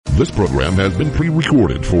This program has been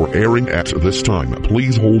pre-recorded for airing at this time.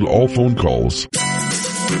 Please hold all phone calls.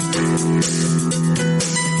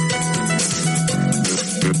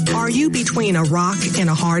 Are you between a rock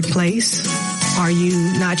and a hard place? Are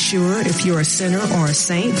you not sure if you're a sinner or a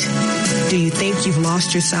saint? Do you think you've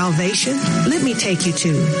lost your salvation? Let me take you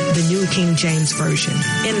to the New King James Version.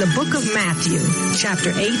 In the book of Matthew,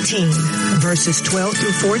 chapter 18, verses 12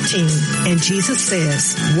 through 14, and Jesus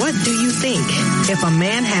says, "What do you think? If a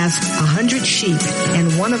man has 100 sheep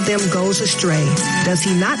and one of them goes astray, does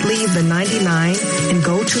he not leave the 99 and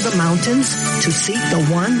go to the mountains to seek the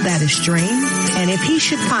one that is straying? And if he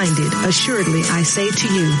should find it, assuredly I say to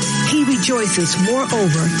you, he rejoices more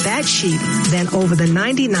over that sheep than over the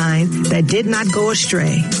 99 that did not go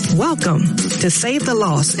astray." Welcome to Save the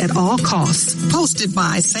Lost at All Costs, hosted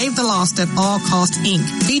by Save the Lost at All Costs, Inc.,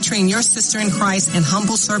 featuring your sister in Christ and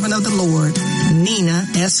humble servant of the Lord, Nina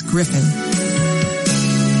S. Griffin.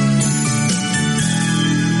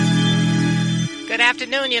 Good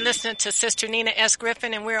afternoon. You're listening to Sister Nina S.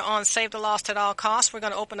 Griffin, and we're on Save the Lost at All Costs. We're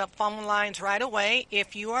going to open up phone lines right away.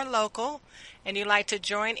 If you are local and you'd like to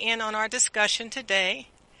join in on our discussion today,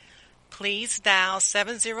 please dial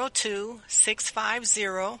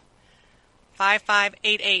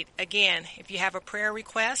 702-650-5588. Again, if you have a prayer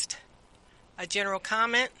request, a general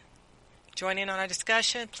comment, join in on our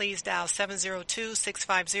discussion, please dial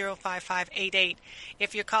 702-650-5588.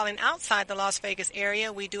 If you're calling outside the Las Vegas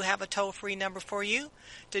area, we do have a toll-free number for you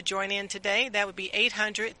to join in today. That would be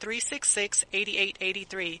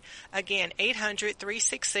 800-366-8883. Again,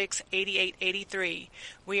 800-366-8883.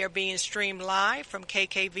 We are being streamed live from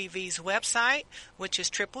KKVV's website, which is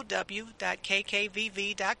www.kkvv.com.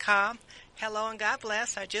 Hello and God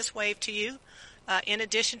bless. I just waved to you. In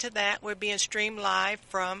addition to that, we're being streamed live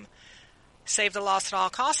from Save the Lost at All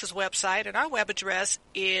Costs' website, and our web address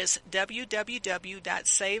is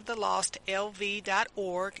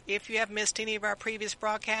www.savethelostlv.org. If you have missed any of our previous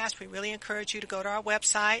broadcasts, we really encourage you to go to our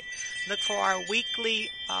website, look for our weekly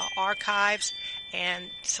archives, and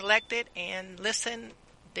select it and listen.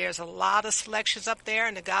 There's a lot of selections up there,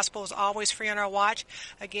 and the gospel is always free on our watch.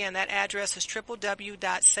 Again, that address is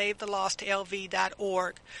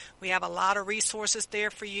www.savethelostlv.org. We have a lot of resources there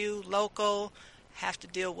for you, local, have to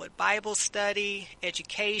deal with Bible study,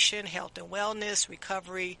 education, health and wellness,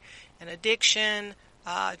 recovery and addiction,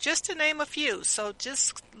 just to name a few. So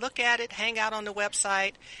just look at it, hang out on the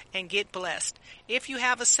website, and get blessed. If you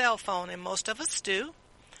have a cell phone, and most of us do,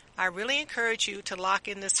 I really encourage you to lock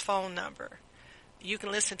in this phone number. You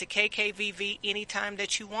can listen to KKVV anytime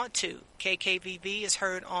that you want to. KKVV is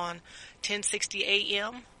heard on 1060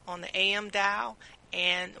 AM on the AM dial,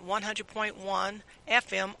 and 100.1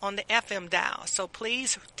 FM on the FM dial. So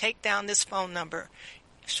please take down this phone number.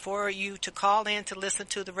 It's for you to call in to listen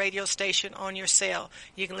to the radio station on your cell.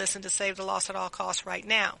 You can listen to Save the Lost at All Costs right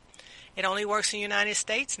now. It only works in the United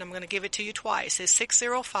States, and I'm going to give it to you twice. It's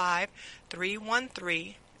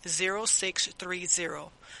 605-313-0630.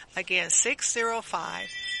 Again,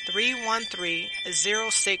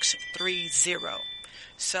 605-313-0630.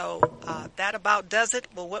 So that about does it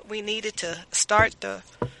for what we needed to start the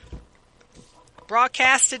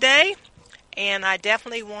broadcast today. And I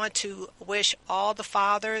definitely want to wish all the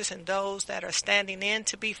fathers and those that are standing in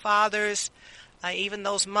to be fathers, even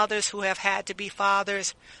those mothers who have had to be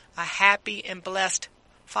fathers, a happy and blessed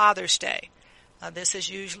Father's Day. This is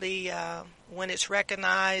usually when it's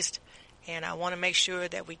recognized, and I want to make sure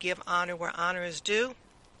that we give honor where honor is due.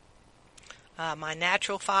 My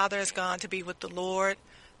natural father has gone to be with the Lord.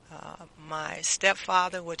 My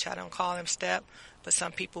stepfather, which I don't call him step, but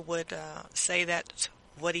some people would say that's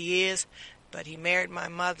what he is. But he married my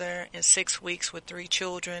mother in 6 weeks with 3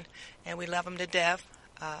 children, and we love him to death.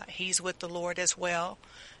 He's with the Lord as well.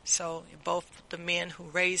 So both the men who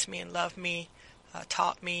raised me and loved me,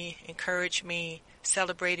 taught me, encouraged me,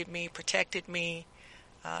 celebrated me, protected me,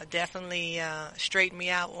 definitely straightened me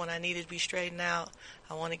out when I needed to be straightened out.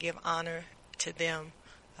 I want to give honor to them.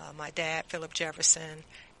 My dad, Philip Jefferson,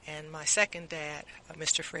 and my second dad,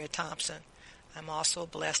 Mr. Fred Thompson. I'm also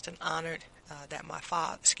blessed and honored that my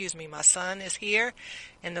son is here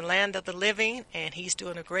in the land of the living, and he's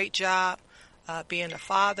doing a great job being a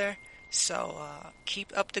father. So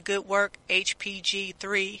keep up the good work, HPG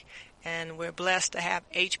 3, and we're blessed to have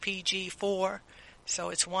HPG 4. So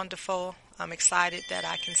it's wonderful. I'm excited that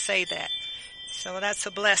I can say that. So that's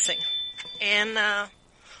a blessing. And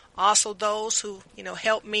also those who,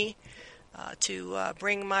 helped me to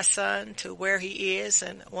bring my son to where he is,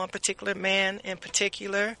 and one particular man in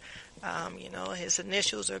particular, his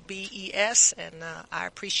initials are BES, and I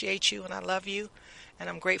appreciate you and I love you, and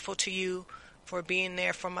I'm grateful to you for being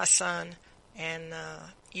there for my son and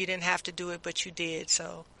you didn't have to do it, but you did.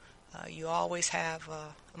 So you always have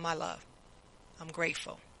my love. I'm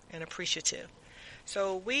grateful and appreciative.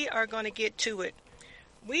 So we are going to get to it.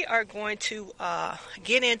 We are going to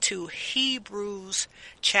get into Hebrews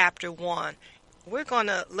chapter 1. We're going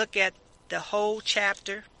to look at the whole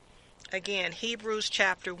chapter. Again, Hebrews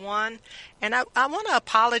chapter 1. And I want to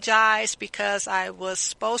apologize because I was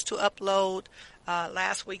supposed to upload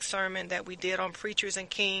last week's sermon that we did on Preachers and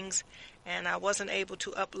Kings, and I wasn't able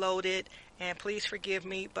to upload it. And please forgive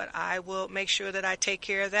me, but I will make sure that I take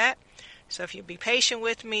care of that. So if you'll be patient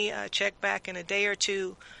with me, check back in a day or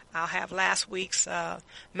two. I'll have last week's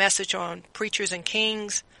message on Preachers and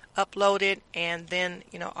Kings uploaded, and then,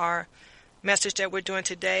 our message that we're doing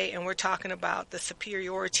today, and we're talking about the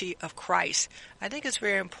superiority of Christ. I think it's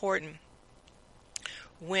very important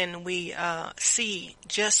when we see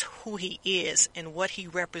just who he is and what he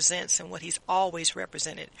represents and what he's always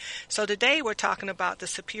represented. So today we're talking about the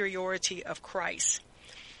superiority of Christ.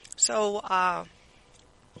 So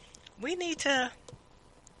we need to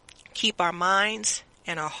keep our minds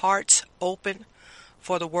and our hearts open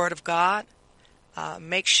for the Word of God.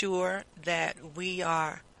 Make sure that we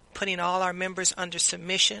are putting all our members under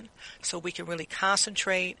submission so we can really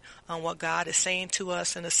concentrate on what God is saying to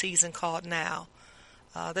us in a season called now.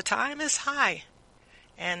 The time is high,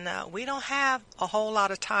 and we don't have a whole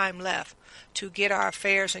lot of time left to get our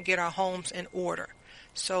affairs and get our homes in order.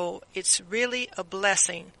 So it's really a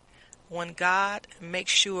blessing when God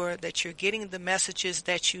makes sure that you're getting the messages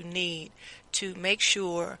that you need to make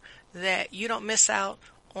sure that you don't miss out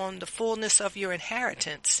on the fullness of your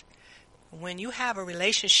inheritance. When you have a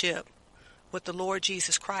relationship with the Lord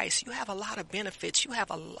Jesus Christ, you have a lot of benefits. You have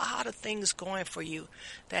a lot of things going for you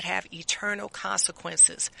that have eternal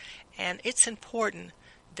consequences. And it's important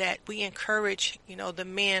that we encourage, the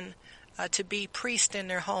men to be priests in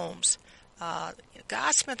their homes.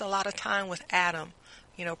 God spent a lot of time with Adam,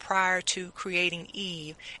 prior to creating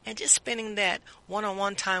Eve, and just spending that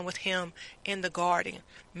one-on-one time with him in the garden,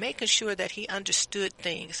 making sure that he understood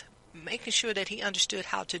things, making sure that he understood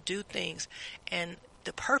how to do things and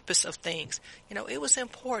the purpose of things. It was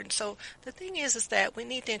important. So the thing is that we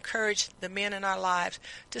need to encourage the men in our lives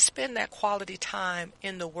to spend that quality time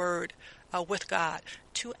in the Word with God,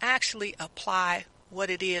 to actually apply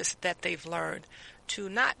what it is that they've learned, to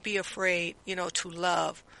not be afraid, to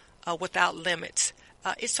love without limits.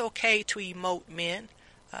 It's okay to emote, men.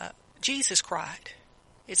 Jesus cried.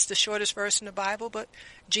 It's the shortest verse in the Bible, but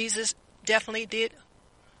Jesus definitely did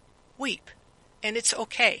weep. And it's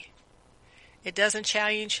okay. It doesn't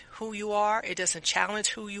change who you are. It doesn't challenge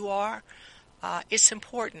who you are. It's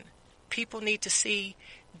important. People need to see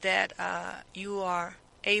that you are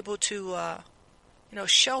able to,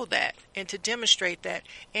 show that and to demonstrate that,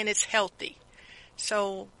 and it's healthy.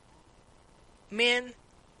 So, men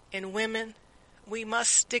and women, we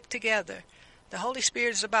must stick together. The Holy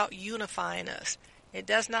Spirit is about unifying us. It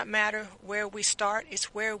does not matter where we start,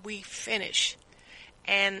 it's where we finish.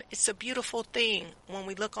 And it's a beautiful thing when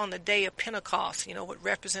we look on the day of Pentecost, what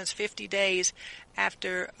represents 50 days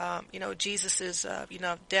after, Jesus'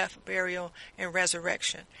 death, burial, and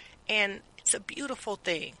resurrection. And it's a beautiful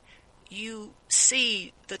thing. You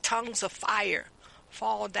see the tongues of fire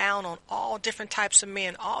fall down on all different types of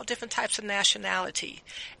men, all different types of nationality.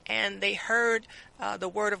 And they heard the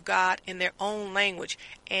Word of God in their own language,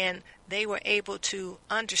 and they were able to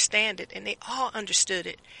understand it, and they all understood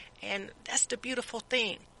it. And that's the beautiful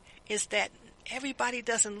thing, is that everybody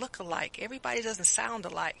doesn't look alike. Everybody doesn't sound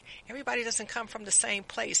alike. Everybody doesn't come from the same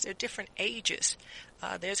place. They're different ages.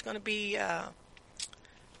 There's going to be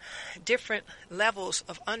different levels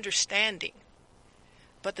of understanding.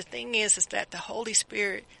 But the thing is that the Holy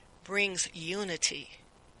Spirit brings unity.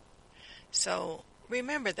 So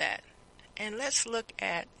remember that. And let's look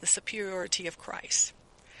at the superiority of Christ.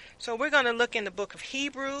 So we're going to look in the book of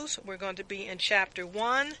Hebrews. We're going to be in chapter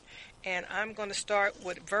 1. And I'm going to start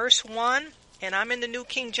with verse 1. And I'm in the New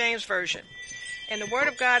King James Version. And the Word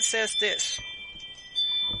of God says this.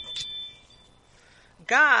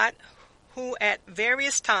 God, who at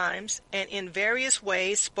various times and in various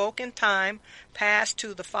ways spoke in time past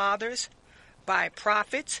to the fathers by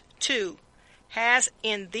prophets, 2, has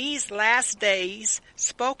in these last days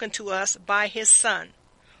spoken to us by his Son,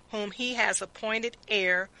 whom he has appointed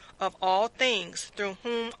heir of all things, through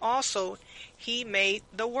whom also he made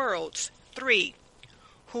the worlds. 3,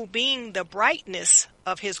 who being the brightness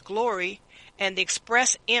of his glory and the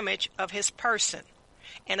express image of his person,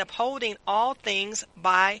 and upholding all things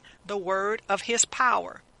by the word of his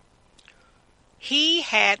power, he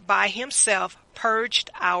had by himself purged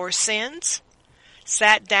our sins,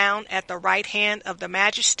 sat down at the right hand of the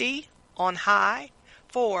Majesty on high,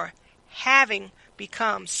 4. Having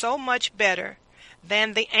become so much better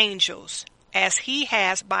than the angels, as he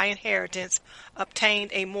has by inheritance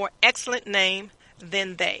obtained a more excellent name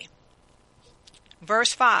than they.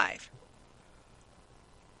 Verse 5.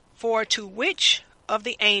 For to which of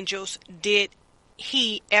the angels did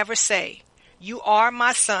he ever say, You are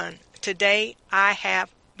my son, today I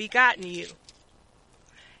have begotten you?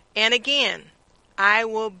 And again, I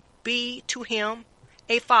will be to him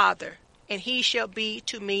a father, and he shall be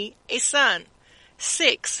to me a son.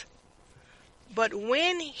 6. But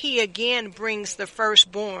when he again brings the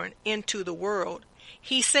firstborn into the world,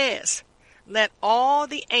 he says, Let all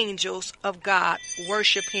the angels of God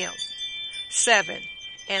worship him. 7.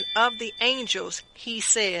 And of the angels he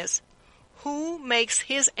says, Who makes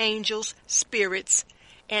his angels spirits,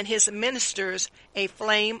 and his ministers a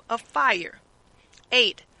flame of fire.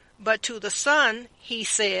 8. But to the Son he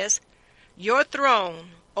says, Your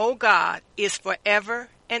throne, O God, is forever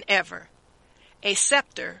and ever. A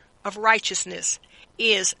scepter of righteousness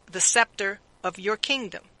is the scepter of your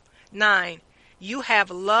kingdom. 9. You have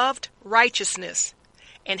loved righteousness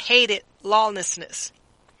and hated lawlessness.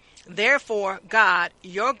 Therefore God,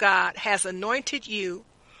 your God, has anointed you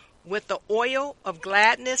with the oil of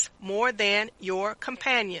gladness more than your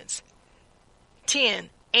companions.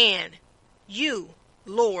 10. And you,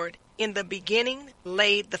 Lord, in the beginning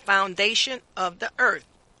laid the foundation of the earth,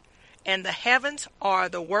 and the heavens are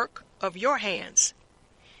the work of your hands.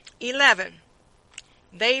 11.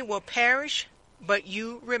 They will perish, but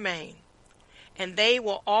you remain, and they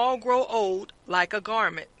will all grow old like a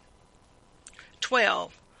garment.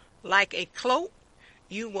 12. Like a cloak,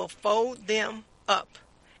 you will fold them up,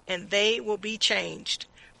 and they will be changed,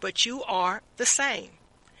 but you are the same,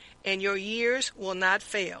 and your years will not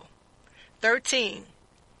fail. 13.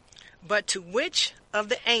 But to which of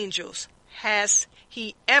the angels has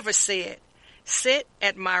he ever said, Sit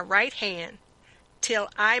at my right hand, till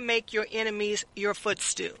I make your enemies your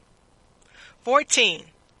footstool? 14.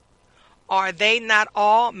 Are they not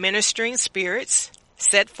all ministering spirits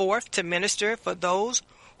set forth to minister for those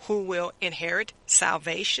who will inherit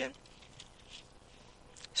salvation?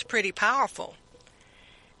 It's pretty powerful.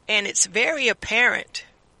 And it's very apparent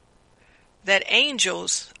that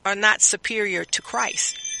angels are not superior to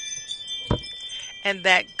Christ, and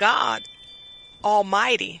that God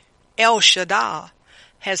Almighty, El Shaddai,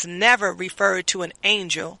 has never referred to an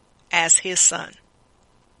angel as his son.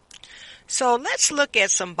 So let's look at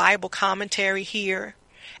some Bible commentary here,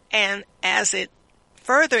 and as it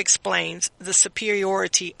further explains the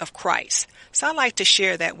superiority of Christ. So I'd like to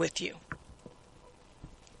share that with you.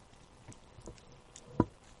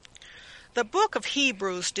 The book of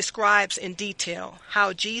Hebrews describes in detail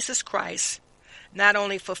how Jesus Christ not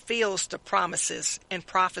only fulfills the promises and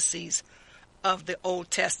prophecies of the Old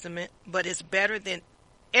Testament, but is better than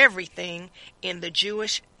everything in the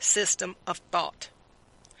Jewish system of thought.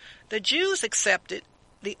 The Jews accepted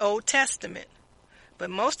the Old Testament, but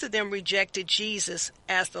most of them rejected Jesus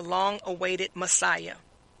as the long-awaited Messiah.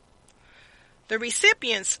 The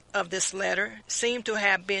recipients of this letter seem to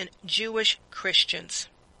have been Jewish Christians.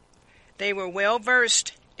 They were well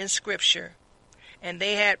versed in Scripture, and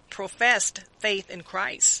they had professed faith in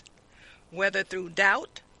Christ, whether through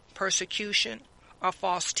doubt, persecution, or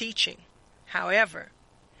false teaching. However,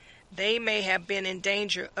 they may have been in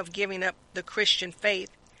danger of giving up the Christian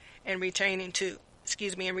faith and returning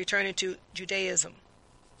to Judaism.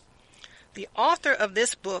 The author of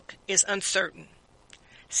this book is uncertain.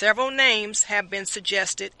 Several names have been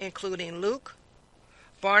suggested, including Luke,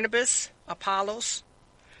 Barnabas, Apollos,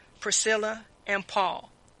 Priscilla, and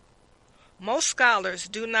Paul. Most scholars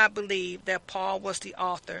do not believe that Paul was the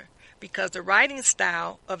author because the writing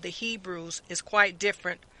style of the Hebrews is quite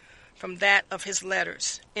different from that of his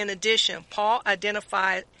letters. In addition, Paul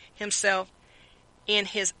identified himself in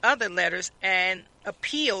his other letters and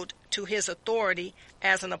appealed to his authority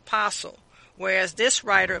as an apostle, whereas this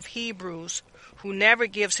writer of Hebrews, who never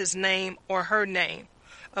gives his name or her name,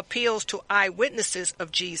 appeals to eyewitnesses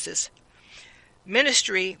of Jesus'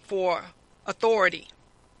 ministry for authority.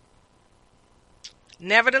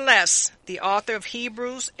 Nevertheless, the author of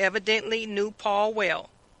Hebrews evidently knew Paul well.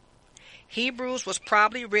 Hebrews was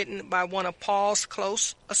probably written by one of Paul's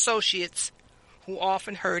close associates who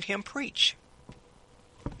often heard him preach.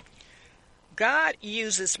 God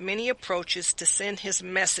uses many approaches to send his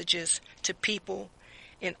messages to people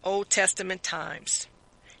in Old Testament times.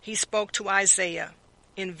 He spoke to Isaiah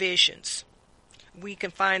in visions. We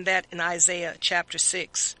can find that in Isaiah chapter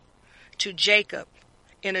 6. To Jacob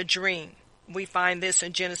in a dream. We find this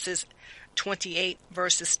in Genesis 28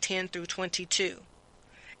 verses 10 through 22.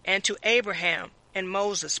 And to Abraham and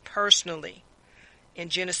Moses personally in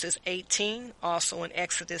Genesis 18, also in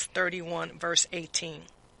Exodus 31, verse 18.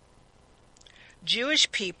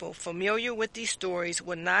 Jewish people familiar with these stories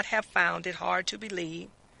would not have found it hard to believe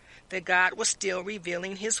that God was still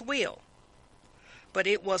revealing his will. But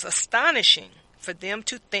it was astonishing for them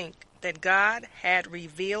to think that God had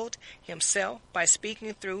revealed himself by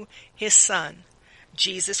speaking through his Son,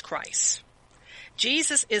 Jesus Christ.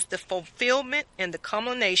 Jesus is the fulfillment and the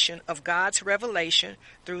culmination of God's revelation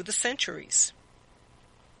through the centuries.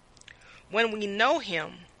 When we know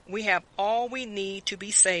him, we have all we need to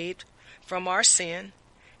be saved from our sin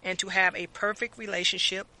and to have a perfect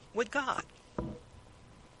relationship with God.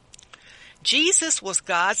 Jesus was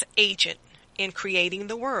God's agent in creating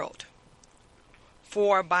the world,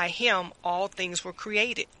 for by him all things were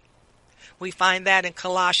created. We find that in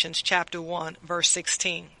Colossians chapter 1, verse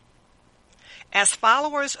 16. As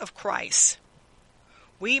followers of Christ,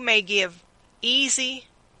 we may give easy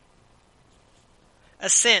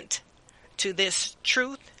assent to this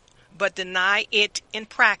truth, but deny it in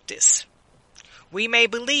practice. We may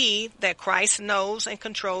believe that Christ knows and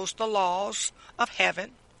controls the laws of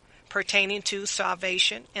heaven pertaining to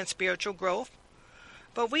salvation and spiritual growth,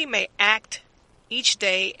 but we may act each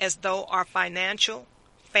day as though our financial,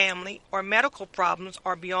 family, or medical problems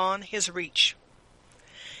are beyond his reach.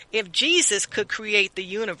 If Jesus could create the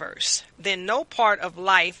universe, then no part of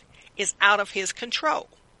life is out of his control.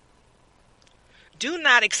 Do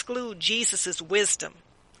not exclude Jesus' wisdom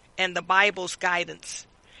and the Bible's guidance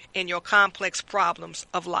in your complex problems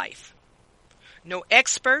of life. No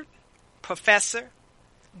expert, professor,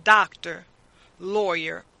 doctor,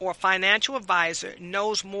 lawyer, or financial advisor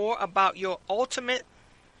knows more about your ultimate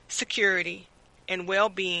security and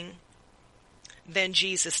well-being than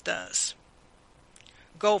Jesus does.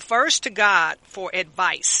 Go first to God for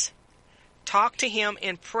advice. Talk to him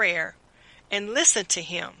in prayer and listen to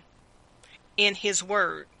him in his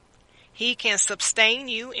word. He can sustain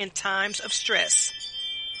you in times of stress.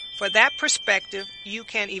 For that perspective, you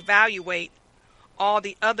can evaluate all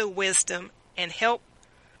the other wisdom and help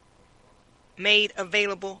made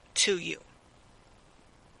available to you.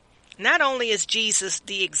 Not only is Jesus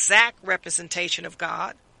the exact representation of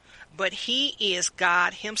God, but he is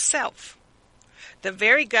God himself. The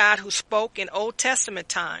very God who spoke in Old Testament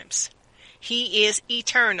times. He is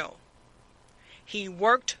eternal. He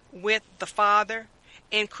worked with the Father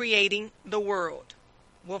in creating the world.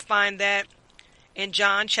 We'll find that in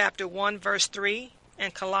John chapter 1 verse 3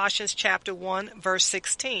 and Colossians chapter 1 verse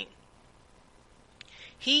 16.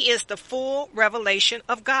 He is the full revelation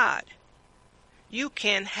of God. You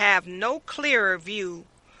can have no clearer view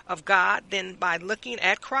of God than by looking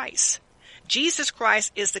at Christ. Jesus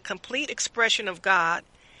Christ is the complete expression of God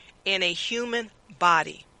in a human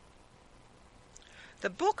body. The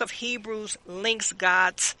book of Hebrews links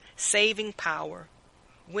God's saving power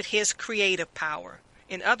with his creative power.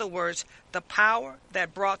 In other words, the power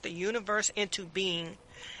that brought the universe into being,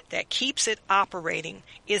 that keeps it operating,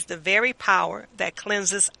 is the very power that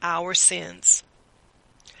cleanses our sins.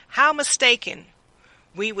 How mistaken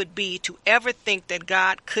we would be to ever think that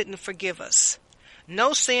God couldn't forgive us.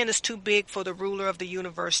 No sin is too big for the ruler of the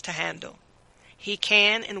universe to handle. He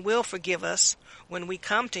can and will forgive us when we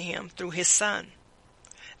come to him through his Son.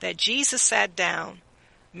 That Jesus sat down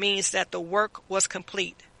means that the work was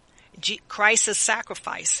complete. Christ's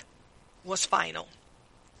sacrifice was final.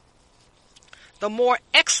 The more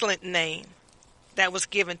excellent name that was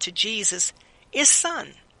given to Jesus is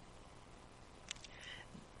Son.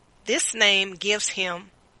 This name given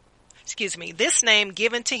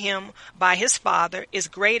to him by his Father is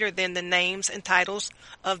greater than the names and titles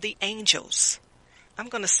of the angels. I'm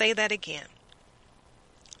going to say that again.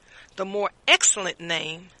 The more excellent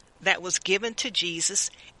name that was given to Jesus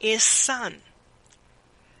is Son.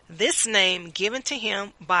 This name given to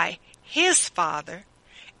him by his Father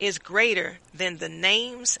is greater than the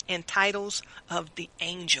names and titles of the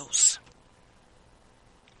angels.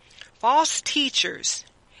 False teachers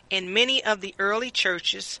in many of the early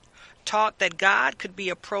churches taught that God could be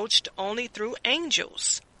approached only through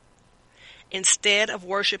angels, instead of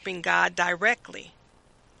worshiping God directly.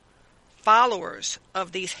 Followers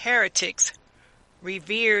of these heretics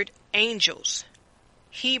revered angels.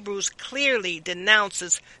 Hebrews clearly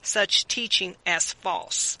denounces such teaching as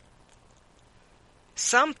false.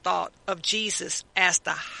 Some thought of Jesus as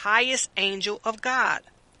the highest angel of God.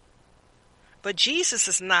 But Jesus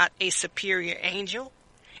is not a superior angel.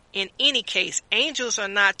 In any case, angels are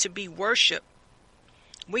not to be worshipped.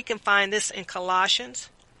 We can find this in Colossians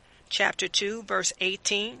chapter 2, verse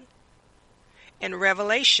 18, and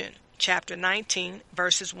Revelation chapter 19,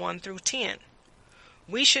 verses 1 through 10.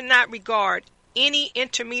 We should not regard any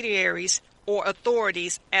intermediaries or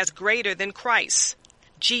authorities as greater than Christ.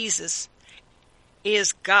 Jesus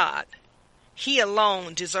is God. He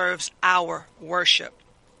alone deserves our worship.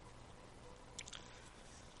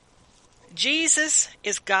 Jesus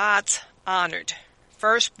is God's honored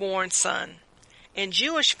firstborn son. In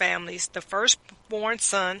Jewish families, the firstborn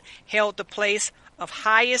son held the place of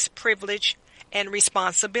highest privilege and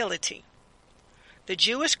responsibility. The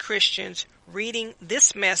Jewish Christians reading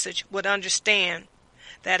this message would understand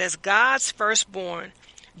that as God's firstborn,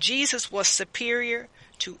 Jesus was superior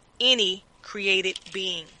to any created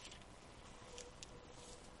being.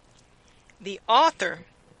 The author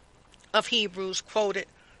of Hebrews quoted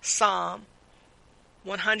Psalm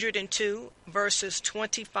 102, verses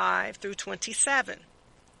 25 through 27.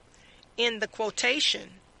 In the quotation,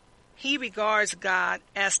 he regards God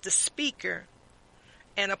as the speaker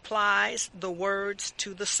and applies the words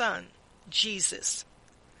to the Son, Jesus.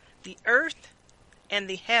 The earth and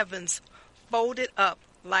the heavens folded up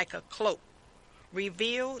like a cloak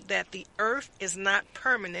reveal that the earth is not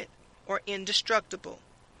permanent or indestructible,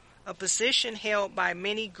 a position held by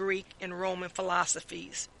many Greek and Roman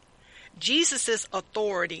philosophies. Jesus'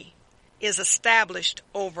 authority is established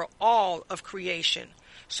over all of creation,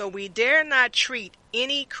 so we dare not treat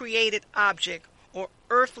any created object or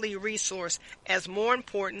earthly resource as more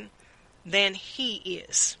important than he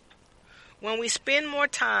is. When we spend more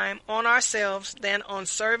time on ourselves than on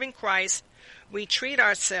serving Christ, we treat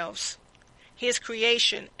ourselves, his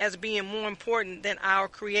creation, as being more important than our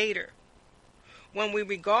Creator. When we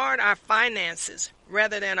regard our finances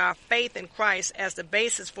rather than our faith in Christ as the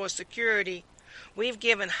basis for security, we've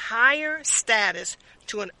given higher status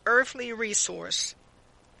to an earthly resource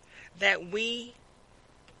that we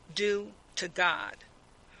do to God.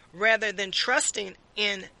 Rather than trusting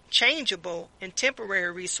in changeable and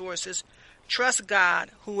temporary resources, trust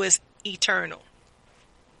God who is eternal.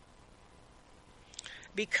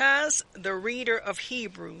 Because the reader of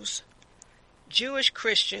Hebrews, Jewish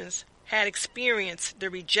Christians, had experienced the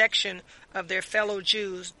rejection of their fellow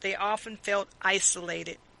Jews, they often felt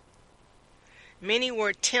isolated. Many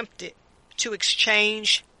were tempted to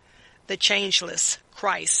exchange the changeless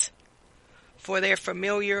Christ for their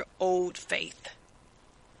familiar old faith.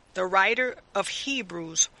 The writer of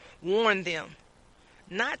Hebrews warned them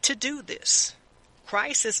not to do this.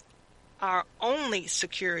 Christ is our only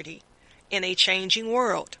security in a changing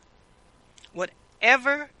world.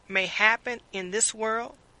 Whatever may happen in this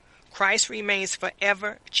world, Christ remains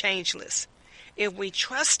forever changeless. If we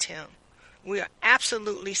trust him, we are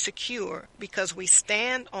absolutely secure because we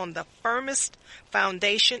stand on the firmest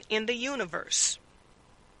foundation in the universe.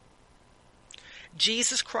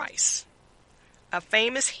 Jesus Christ. A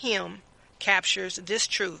famous hymn captures this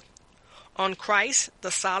truth. On Christ,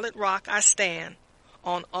 the solid rock I stand.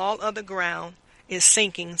 On all other ground is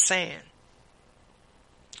sinking sand.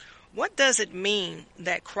 What does it mean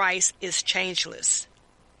that Christ is changeless?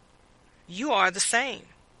 You are the same.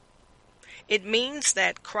 It means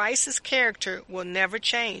that Christ's character will never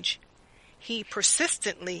change. He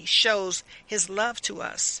persistently shows his love to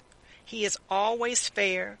us. He is always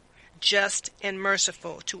fair, just, and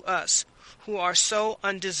merciful to us who are so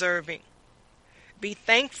undeserving. Be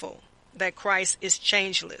thankful that Christ is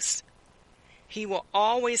changeless. He will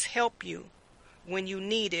always help you when you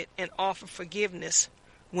need it and offer forgiveness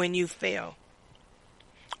when you fail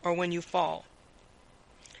or when you fall.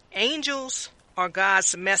 Angels are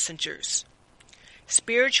God's messengers,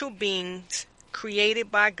 spiritual beings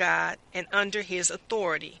created by God and under his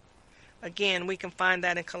authority. Again, we can find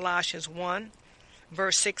that in Colossians 1,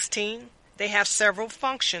 verse 16. They have several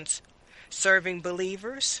functions. Serving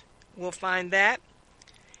believers, we'll find that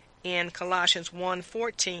in Colossians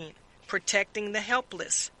 1:14. Protecting the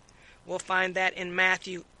helpless, we'll find that in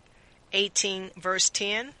Matthew 18, verse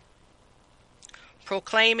 10.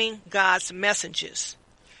 Proclaiming God's messages,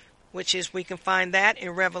 which is, we can find that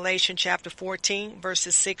in Revelation chapter 14,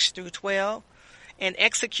 verses 6 through 12. And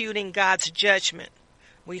executing God's judgment,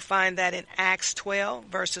 we find that in Acts 12,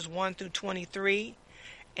 verses 1 through 23,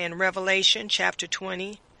 and Revelation chapter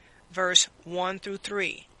 20, verse 1 through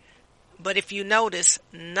 3. But if you notice,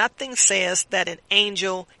 nothing says that an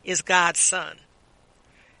angel is God's son.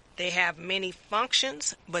 They have many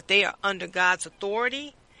functions, but they are under God's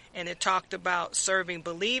authority. And it talked about serving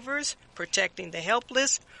believers, protecting the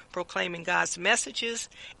helpless, proclaiming God's messages,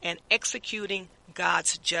 and executing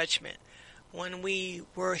God's judgment. When we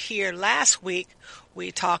were here last week,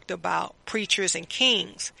 we talked about preachers and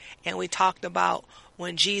kings, and we talked about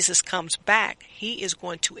when Jesus comes back, he is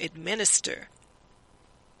going to administer.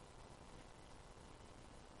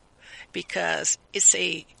 Because it's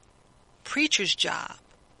a preacher's job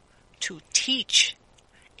to teach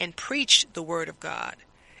and preach the Word of God.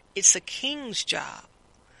 It's a king's job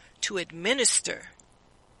to administer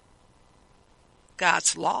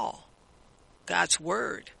God's law, God's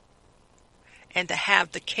Word, and to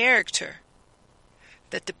have the character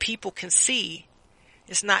that the people can see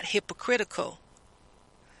is not hypocritical.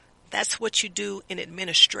 That's what you do in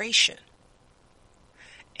administration.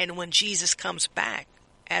 And when Jesus comes back,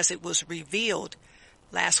 as it was revealed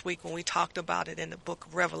last week when we talked about it in the book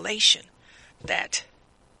of Revelation, that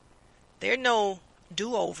there are no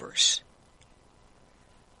do-overs.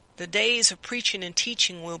 The days of preaching and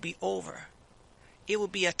teaching will be over. It will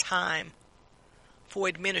be a time for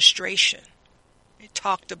administration. It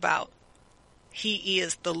talked about He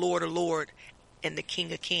is the Lord of Lords and the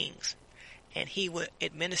King of Kings, and He will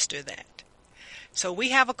administer that. So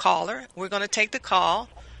we have a caller. We're going to take the call.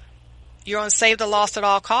 You're on Save the Lost at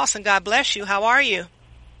All Costs, and God bless you. How are you?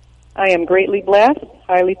 I am greatly blessed,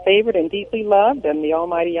 highly favored, and deeply loved, and the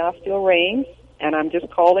Almighty Yah still reigns. And I'm just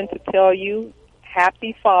calling to tell you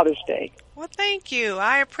Happy Father's Day. Well, thank you.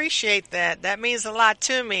 I appreciate that. That means a lot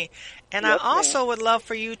to me. And Yes, I also ma'am. would love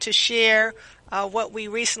for you to share what we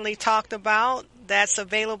recently talked about that's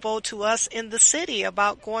available to us in the city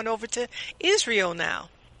about going over to Israel now.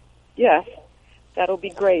 Yes, that'll be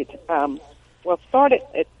great. Well, start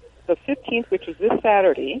at the 15th, which is this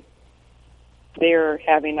Saturday. They're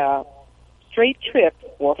having a straight trip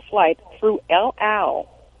or flight through El Al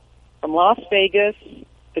from Las Vegas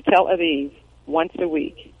to Tel Aviv once a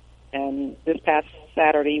week. And this past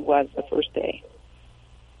Saturday was the first day.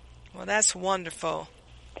 Well, that's wonderful.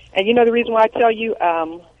 And you know the reason why I tell you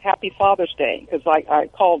Happy Father's Day? Because I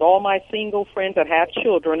called all my single friends that have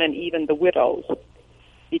children and even the widows.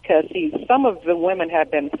 Because, see, some of the women have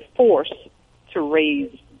been forced to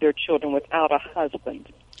raise their children without a husband.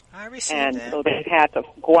 I received And that. so they had to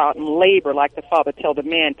go out and labor, like the father told the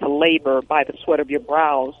man to labor by the sweat of your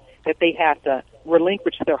brows, that they had to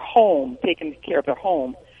relinquish their home, taking care of their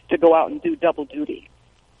home, to go out and do double duty.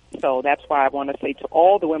 So that's why I want to say to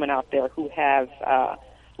all the women out there who have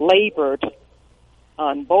labored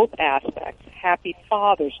on both aspects, Happy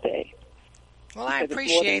Father's Day. Well, I Because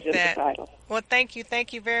it's more than appreciate just a that. title. Well, thank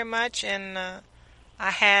you very much. And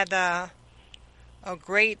I had a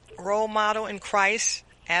great role model in Christ,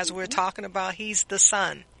 as we're talking about. He's the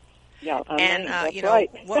Son. Yeah, And that's you know, right.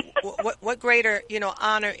 what greater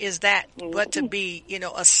honor is that but to be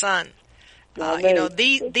a son, Amen.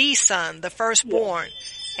 the son, the firstborn.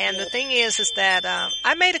 And the thing is that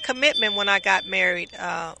I made a commitment when I got married,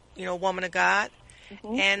 woman of God,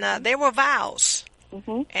 and there were vows,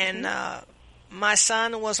 and my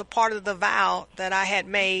son was a part of the vow that I had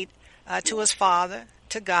made to his father,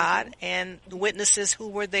 to God, and the witnesses who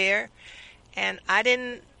were there, and I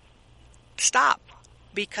didn't stop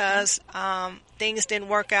because things didn't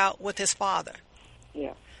work out with his father.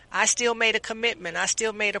 Yeah. I still made a commitment. I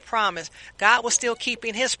still made a promise. God was still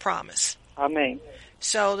keeping His promise. Amen.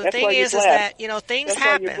 So the That's thing why you're is blessed. that things That's why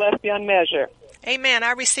happen. you're blessed beyond measure. Amen.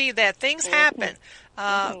 I receive that. Things happen.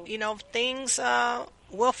 Things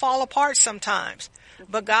will fall apart sometimes,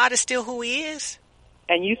 but God is still who He is.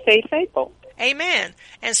 And you stayed faithful. Amen.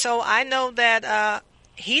 And so I know that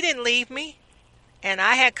He didn't leave me. And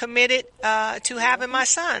I had committed to having my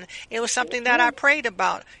son. It was something that I prayed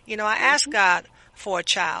about. I asked God for a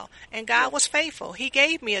child, and God was faithful. He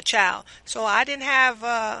gave me a child. So I didn't have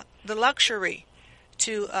the luxury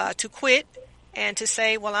to quit and to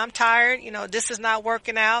say, well, I'm tired. This is not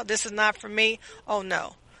working out. This is not for me. Oh,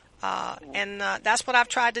 no. And that's what I've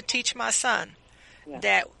tried to teach my son,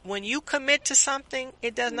 that when you commit to something,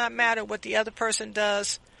 it does not matter what the other person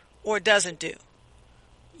does or doesn't do.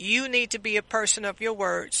 You need to be a person of your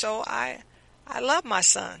word. So I love my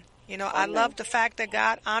son. I love the fact that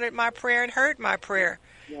God honored my prayer and heard my prayer.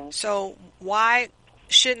 Yes. So why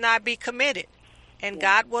shouldn't I be committed? And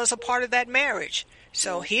God was a part of that marriage.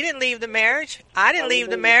 So He didn't leave the marriage. I didn't leave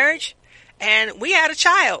the marriage. And we had a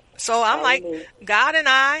child. So I'm like, God and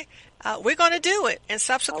I, we're going to do it. And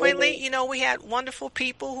subsequently, we had wonderful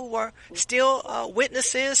people who were still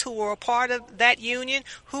witnesses, who were a part of that union,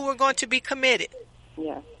 who were going to be committed.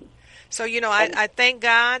 Yes. So, I thank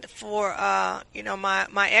God for,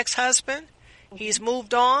 my ex-husband. He's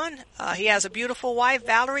moved on. He has a beautiful wife,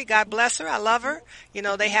 Valerie. God bless her. I love her.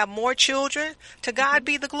 They have more children. To God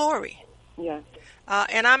be the glory. Yes.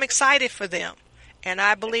 And I'm excited for them. And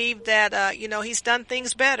I believe that, He's done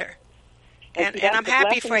things better. And I'm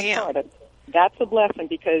happy for him. That's a blessing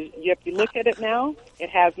because if you look at it now, it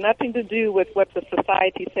has nothing to do with what the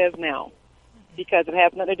society says now. because it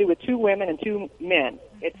has nothing to do with two women and two men.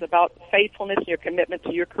 It's about faithfulness and your commitment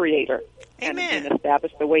to your Creator. Amen. And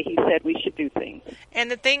established the way He said we should do things. And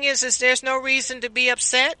the thing is there's no reason to be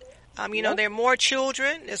upset. There are more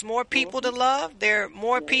children. There's more people to love. There are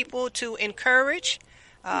more people to encourage.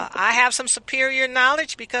 I have some superior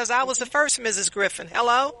knowledge because I was the first Mrs. Griffin.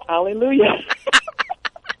 Hello? Hallelujah.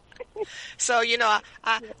 So,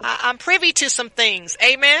 I'm privy to some things.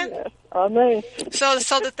 Amen? Yes. Amen.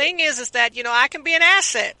 So the thing is that, I can be an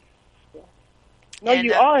asset. No,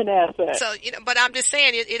 you are an asset. So, but I'm just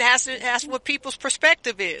saying it has to what people's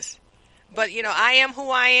perspective is. But, I am who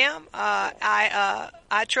I am.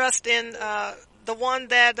 I trust in the one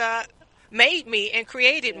that made me and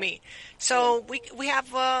created me. So we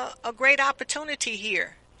have a great opportunity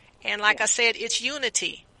here. And like I said, it's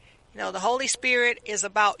unity. The Holy Spirit is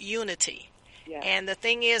about unity. Yeah. And the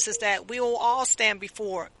thing is that we will all stand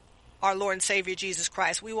before our Lord and Savior Jesus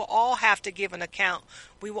Christ. We will all have to give an account.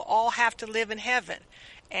 We will all have to live in heaven.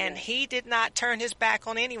 And He did not turn His back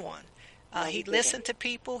on anyone. He listened to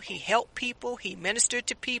people. He helped people. He ministered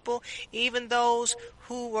to people, even those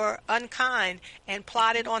who were unkind and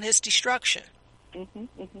plotted on His destruction.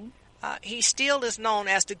 He still is known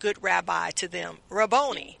as the good rabbi to them,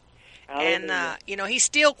 Rabboni. And, he's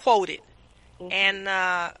still quoted. And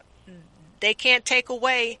they can't take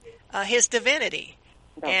away His divinity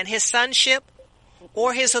and His sonship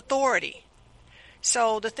or His authority.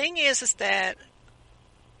 So the thing is that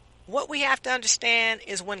what we have to understand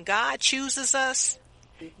is when God chooses us,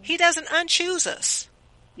 He doesn't unchoose us.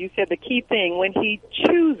 You said the key thing, when He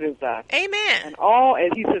chooses us. Amen. And all,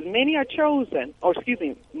 as He says, many are chosen,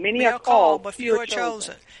 many are called, but few are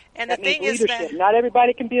chosen. And that the thing means is leadership. that not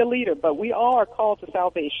everybody can be a leader, but we all are called to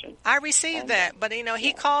salvation. I received that, but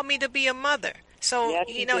He called me to be a mother. So yes,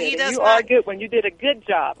 He did. does you not. are good when you did a good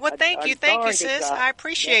job. Well, thank you, sis. I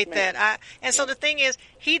appreciate that. So the thing is,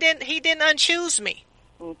 He didn't unchoose me.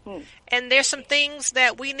 And there's some things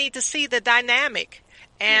that we need to see the dynamic.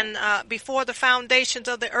 And before the foundations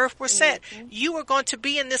of the earth were set, you were going to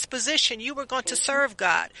be in this position. You were going to serve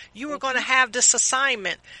God. You were going to have this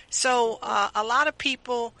assignment. So a lot of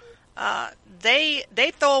people, they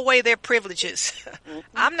throw away their privileges.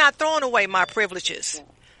 I'm not throwing away my privileges.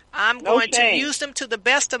 I'm going to use them to the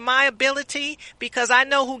best of my ability because I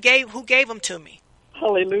know who gave them to me.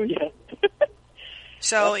 Hallelujah.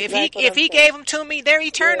 So if he gave them to me, they're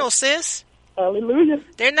eternal, sis. Hallelujah.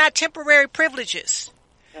 They're not temporary privileges.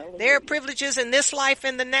 Hallelujah. They're privileges in this life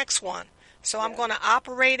and the next one. So I'm going to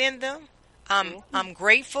operate in them. I'm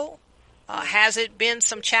grateful. Has it been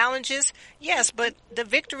some challenges? Yes, but the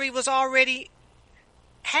victory was already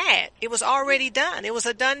had. It was already done. It was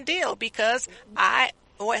a done deal because I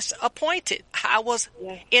was appointed. I was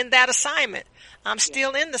in that assignment. I'm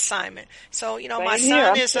still in the assignment. So, my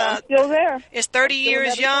son is still there. Is 30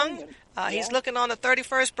 years young. He's looking on the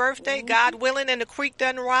 31st birthday, God willing, and the creek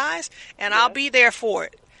doesn't rise, and I'll be there for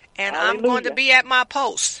it. And I'm going to be at my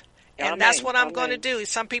post. And that's what I'm going to do.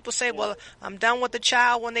 Some people say, well, I'm done with the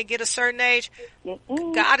child when they get a certain age.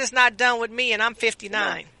 God is not done with me, and I'm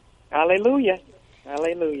 59. Hallelujah.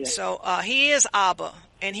 Hallelujah. So He is Abba,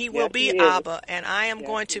 and He will be Abba, and I am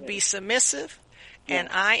going to be submissive, and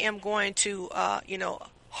I am going to,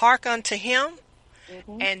 heark unto Him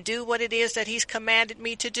and do what it is that He's commanded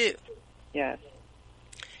me to do. Yes.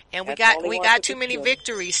 And we got too many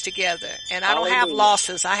victories together. And I don't have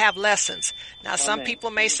losses. I have lessons. Now, some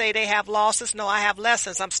people may say they have losses. No, I have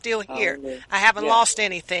lessons. I'm still here. I haven't lost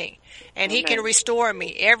anything. And He can restore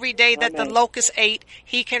me. Every day that the locust ate,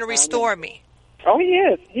 He can restore me. Oh, He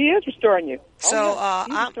is. He is restoring you. So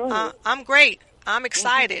I'm great. I'm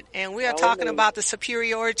excited. And we are talking about the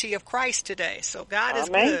superiority of Christ today. So God is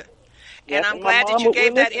good. And I'm glad that you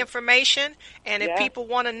gave that information. And if people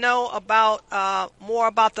want to know about more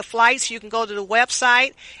about the flights, you can go to the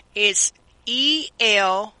website. It's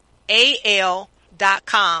ELAL.com.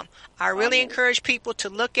 I really encourage people to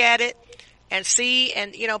look at it and see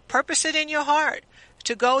and, purpose it in your heart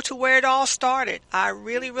to go to where it all started. I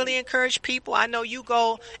really, really encourage people. I know you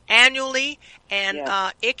go annually, and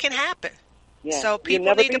it can happen. So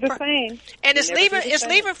people need to the same. And it's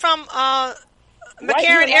leaving from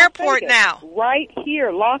McCarran Airport now. Right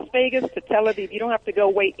here, Las Vegas to Tel Aviv. You don't have to go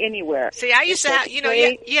wait anywhere. See, I used to have, you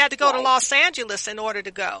had to go to Los Angeles in order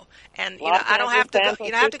to go. And, I don't have to go,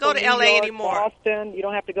 you don't have to go to LA anymore. Boston, you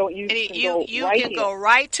don't have to go. You can go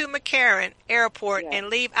right to McCarran Airport and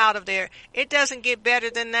leave out of there. It doesn't get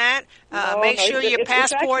better than that. Make sure your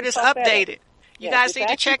passport is updated. You guys need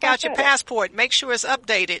to check out your passport. Make sure it's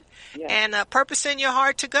updated. And purpose in your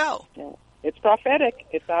heart to go. Yeah. It's prophetic.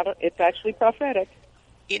 It's actually prophetic.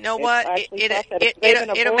 You know what?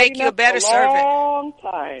 It'll make you a better servant. Long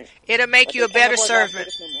time. It'll make you a better servant.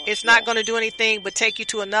 No, it's not going to do anything but take you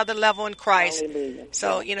to another level in Christ. Hallelujah.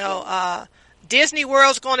 So, Disney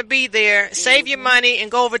World's going to be there. Save your money and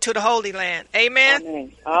go over to the Holy Land.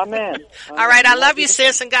 Amen? Amen. All right. I love you,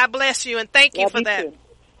 sis, and God bless you. And thank you for that. Too.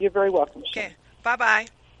 You're very welcome. Okay. Bye-bye.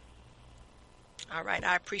 All right.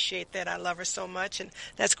 I appreciate that. I love her so much. And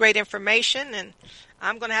that's great information. And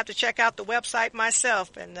I'm going to have to check out the website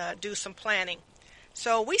myself and do some planning.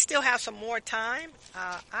 So we still have some more time.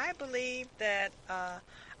 I believe that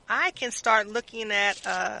I can start looking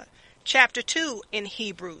at chapter 2 in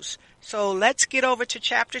Hebrews. So let's get over to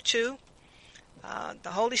chapter 2. The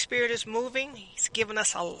Holy Spirit is moving. He's given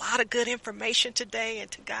us a lot of good information today, and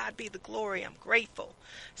to God be the glory. I'm grateful.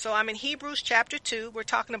 So I'm in Hebrews chapter 2. We're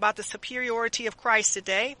talking about the superiority of Christ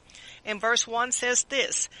today. And verse 1 says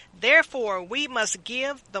this, "Therefore we must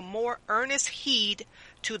give the more earnest heed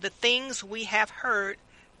to the things we have heard,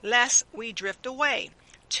 lest we drift away.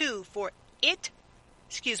 2, for if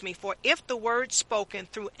the word spoken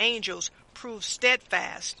through angels proved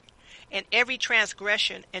steadfast, and every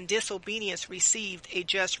transgression and disobedience received a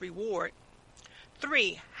just reward.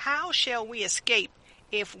 3, how shall we escape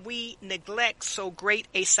if we neglect so great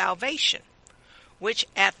a salvation, which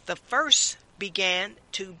at the first began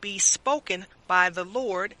to be spoken by the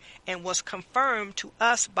Lord and was confirmed to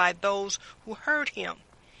us by those who heard him?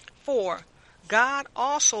 4, God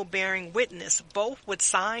also bearing witness both with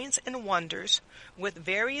signs and wonders, with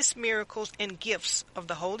various miracles and gifts of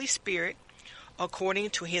the Holy Spirit, according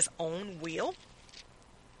to his own will.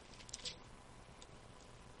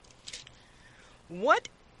 What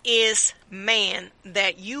is man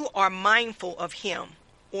that you are mindful of him,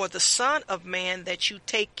 or the Son of Man that you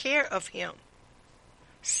take care of him?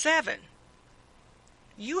 7,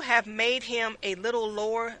 you have made him a little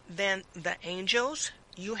lower than the angels.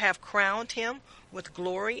 You have crowned him with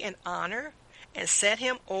glory and honor, and set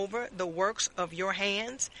him over the works of your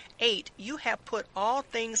hands. 8, you have put all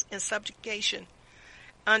things in subjection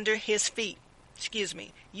under his feet.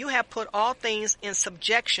 You have put all things in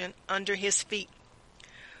subjection under his feet.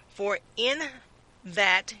 For in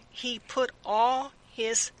that he put all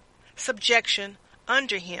his subjection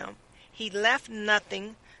under him, he left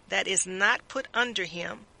nothing that is not put under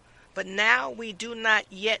him. But now we do not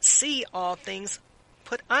yet see all things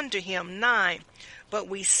put under him. 9, but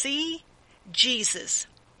we see Jesus,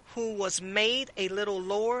 who was made a little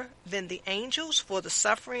lower than the angels for the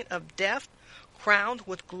suffering of death, crowned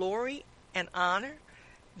with glory and honor,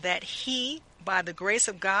 that he, by the grace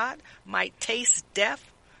of God, might taste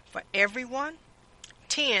death for everyone.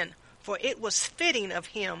 10, for it was fitting of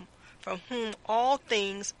him, from whom all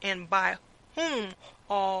things and by whom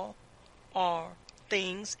all are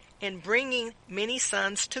things, in bringing many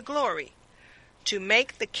sons to glory, to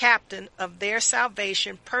make the captain of their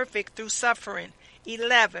salvation perfect through suffering.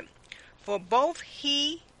 11, for both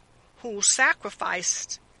he who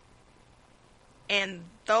sacrificed and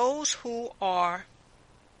those who are,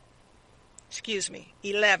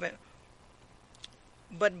 11,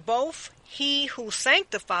 but both he who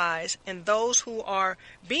sanctifies and those who are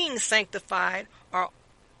being sanctified are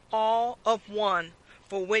all of one,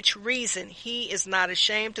 for which reason he is not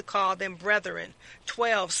ashamed to call them brethren.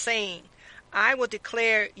 12, saying, I will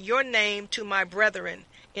declare your name to my brethren.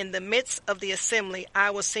 In the midst of the assembly, I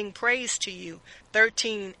will sing praise to you.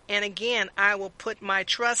 13, and again, I will put my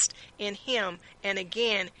trust in him. And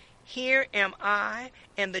again, here am I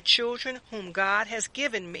and the children whom God has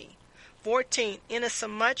given me. 14,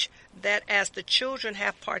 inasmuch that as the children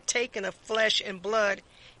have partaken of flesh and blood,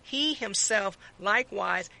 he himself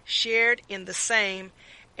likewise shared in the same,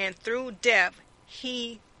 and through death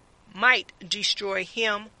he might destroy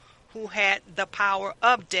him who had the power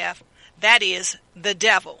of death, that is, the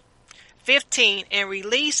devil. 15, and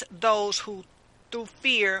release those who through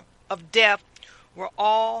fear of death were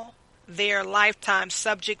all their lifetime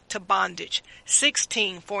subject to bondage.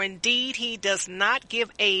 16, for indeed he does not give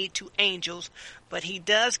aid to angels, but he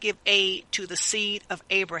does give aid to the seed of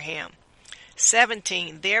Abraham.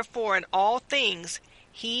 17, therefore in all things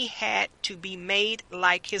he had to be made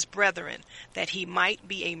like his brethren, that he might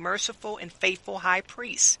be a merciful and faithful high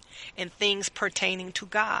priest in things pertaining to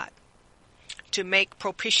God, to make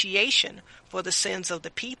propitiation for the sins of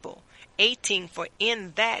the people. 18, for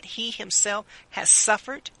in that he himself has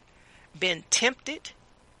suffered, been tempted,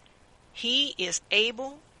 he is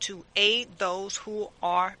able to aid those who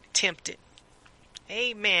are tempted.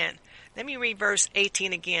 Amen. Let me read verse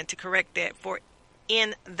 18 again to correct that. For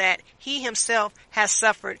in that he himself has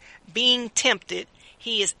suffered, being tempted,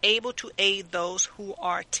 he is able to aid those who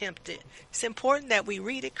are tempted. It's important that we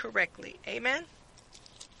read it correctly. Amen.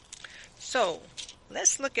 So,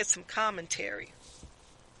 let's look at some commentary.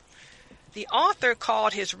 The author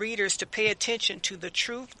called his readers to pay attention to the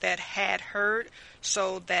truth that had heard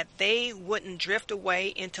so that they wouldn't drift away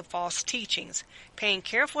into false teachings. Paying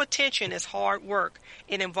careful attention is hard work.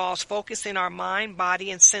 It involves focusing our mind,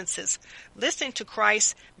 body, and senses. Listening to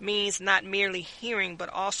Christ means not merely hearing but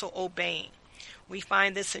also obeying. We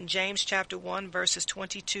find this in James chapter 1, verses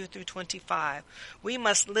 22 through 25. We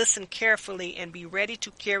must listen carefully and be ready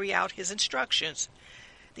to carry out his instructions.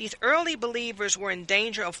 These early believers were in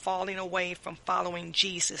danger of falling away from following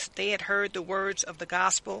Jesus. They had heard the words of the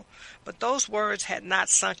gospel, but those words had not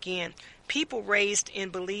sunk in. People raised in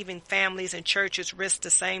believing families and churches risk the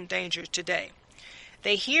same danger today.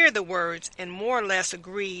 They hear the words and more or less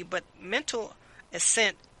agree, but mental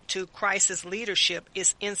assent to Christ's leadership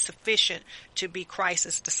is insufficient to be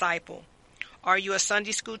Christ's disciple. Are you a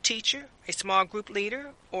Sunday school teacher, a small group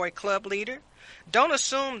leader, or a club leader? Don't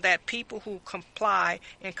assume that people who comply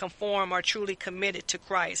and conform are truly committed to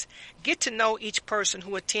Christ. Get to know each person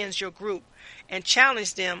who attends your group and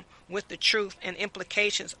challenge them with the truth and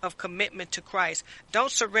implications of commitment to Christ.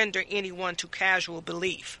 Don't surrender anyone to casual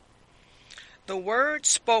belief. The word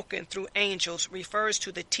spoken through angels refers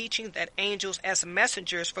to the teaching that angels as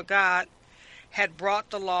messengers for God had brought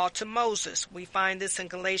the law to Moses. We find this in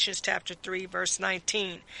Galatians chapter 3, verse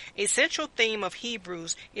 19. A central theme of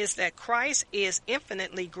Hebrews is that Christ is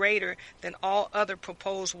infinitely greater than all other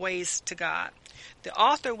proposed ways to God. The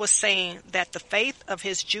author was saying that the faith of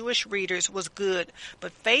his Jewish readers was good,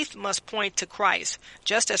 but faith must point to Christ.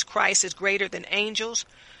 Just as Christ is greater than angels,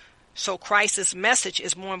 so Christ's message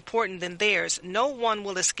is more important than theirs. No one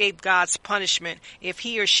will escape God's punishment if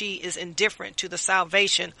he or she is indifferent to the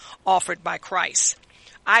salvation offered by Christ.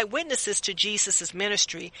 Eyewitnesses to Jesus'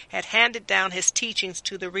 ministry had handed down his teachings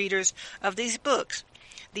to the readers of these books.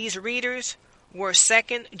 These readers were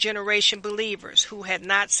second-generation believers who had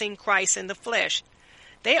not seen Christ in the flesh.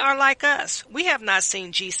 They are like us. We have not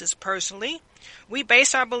seen Jesus personally. We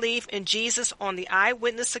base our belief in Jesus on the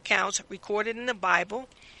eyewitness accounts recorded in the Bible.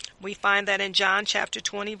 We find that in John chapter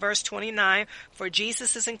 20, verse 29, for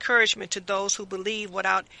Jesus' encouragement to those who believe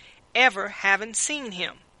without ever having seen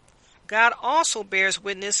him. God also bears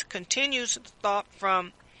witness, continues the thought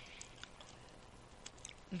from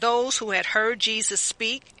those who had heard Jesus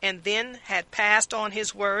speak and then had passed on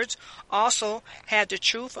his words, also had the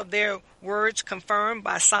truth of their words confirmed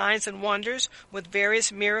by signs and wonders with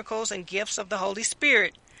various miracles and gifts of the Holy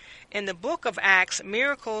Spirit. In the book of Acts,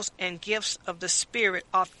 miracles and gifts of the Spirit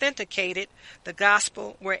authenticated the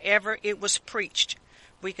gospel wherever it was preached.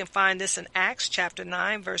 We can find this in Acts chapter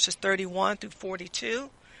 9, verses 31 through 42,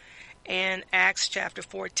 and Acts chapter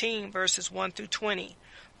 14, verses 1 through 20.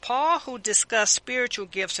 Paul, who discussed spiritual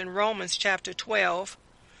gifts in Romans chapter 12,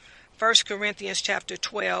 1 Corinthians chapter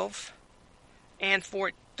 12, and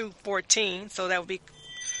 4 through 14, so that would be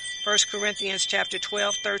 1 Corinthians chapter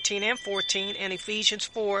 12, 13, and 14, and Ephesians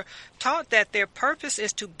 4, taught that their purpose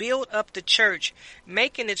is to build up the church,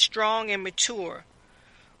 making it strong and mature.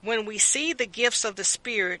 When we see the gifts of the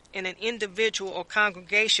Spirit in an individual or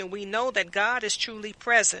congregation, we know that God is truly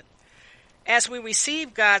present. As we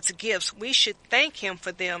receive God's gifts, we should thank him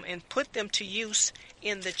for them and put them to use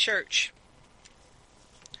in the church.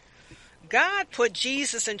 God put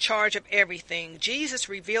Jesus in charge of everything. Jesus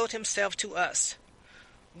revealed himself to us.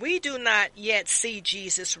 We do not yet see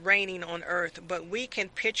Jesus reigning on earth, but we can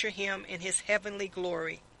picture him in his heavenly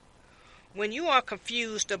glory. When you are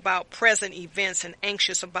confused about present events and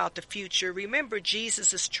anxious about the future, remember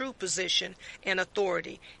Jesus' true position and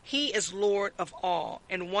authority. He is Lord of all,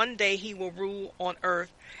 and one day he will rule on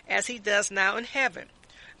earth as he does now in heaven.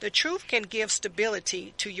 The truth can give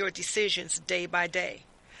stability to your decisions day by day.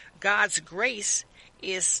 God's grace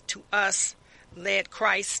is to us led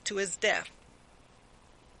Christ to his death.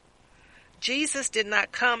 Jesus did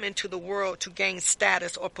not come into the world to gain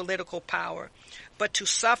status or political power, but to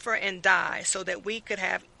suffer and die so that we could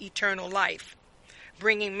have eternal life,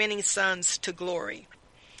 bringing many sons to glory.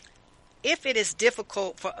 If it is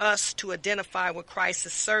difficult for us to identify with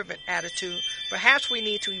Christ's servant attitude, perhaps we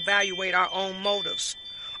need to evaluate our own motives.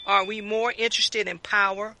 Are we more interested in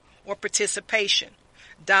power or participation,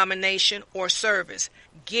 domination or service,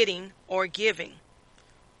 getting or giving?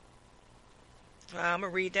 I'm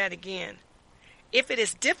going to read that again. If it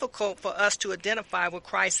is difficult for us to identify with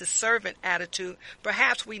Christ's servant attitude,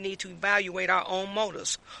 perhaps we need to evaluate our own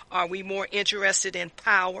motives. Are we more interested in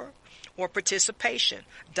power or participation,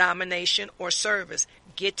 domination or service,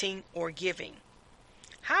 getting or giving?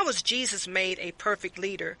 How was Jesus made a perfect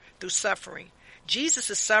leader through suffering?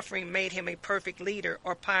 Jesus' suffering made him a perfect leader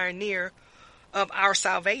or pioneer of our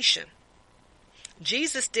salvation.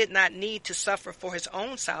 Jesus did not need to suffer for his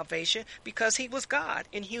own salvation because he was God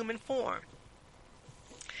in human form.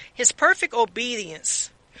 His perfect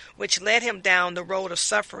obedience, which led him down the road of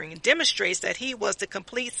suffering, demonstrates that he was the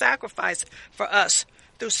complete sacrifice for us.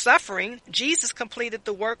 Through suffering, Jesus completed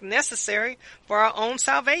the work necessary for our own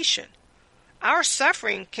salvation. Our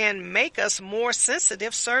suffering can make us more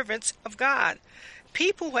sensitive servants of God.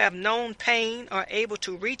 People who have known pain are able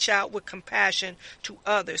to reach out with compassion to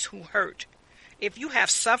others who hurt. If you have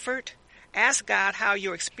suffered, ask God how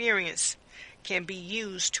your experience can be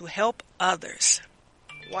used to help others.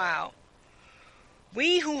 Wow.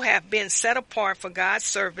 We who have been set apart for God's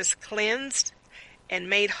service, cleansed and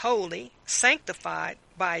made holy, sanctified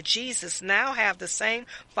by Jesus, now have the same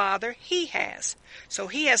Father he has. So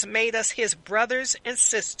he has made us his brothers and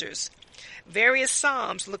sisters. Various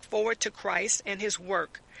Psalms look forward to Christ and his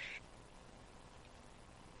work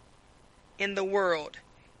in the world.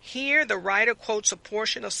 Here the writer quotes a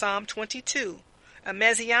portion of Psalm 22, a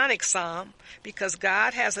messianic psalm, because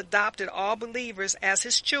God has adopted all believers as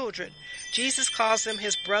his children. Jesus calls them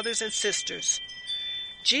his brothers and sisters.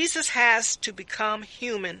 Jesus has to become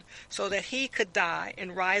human so that he could die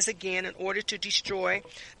and rise again in order to destroy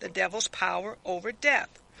the devil's power over death.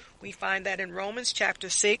 We find that in Romans chapter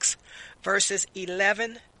 6, verses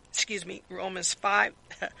 5.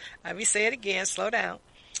 Let me say it again, slow down.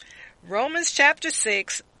 Romans chapter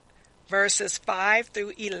 6, verses 5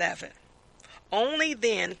 through 11. Only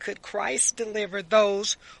then could Christ deliver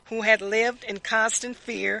those who had lived in constant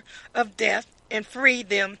fear of death and free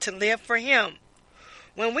them to live for him.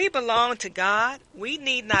 When we belong to God, we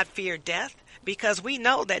need not fear death because we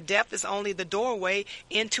know that death is only the doorway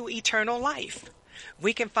into eternal life.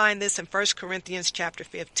 We can find this in 1 Corinthians chapter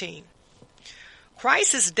 15.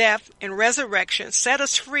 Christ's death and resurrection set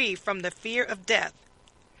us free from the fear of death.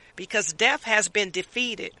 Because death has been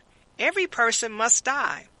defeated, every person must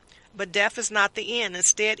die. But death is not the end.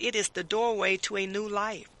 Instead, it is the doorway to a new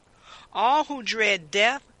life. All who dread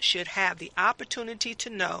death should have the opportunity to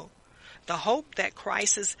know the hope that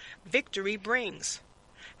Christ's victory brings.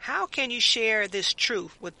 How can you share this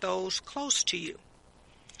truth with those close to you?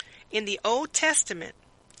 In the Old Testament,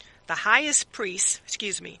 the high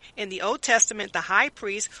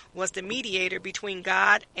priest was the mediator between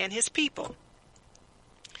God and his people.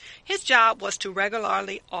 His job was to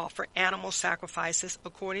regularly offer animal sacrifices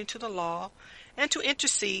according to the law and to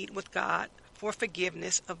intercede with God for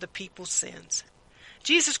forgiveness of the people's sins.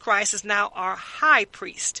 Jesus Christ is now our high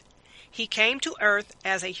priest. He came to earth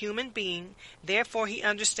as a human being, therefore he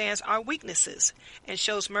understands our weaknesses and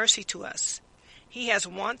shows mercy to us. He has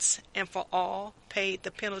once and for all paid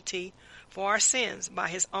the penalty for our sins by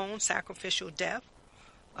his own sacrificial death,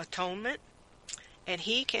 atonement, and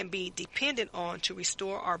he can be depended on to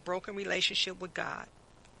restore our broken relationship with God.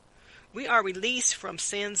 We are released from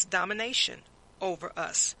sin's domination over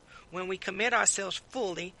us when we commit ourselves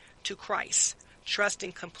fully to Christ,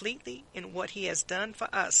 trusting completely in what he has done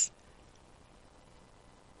for us.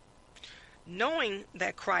 Knowing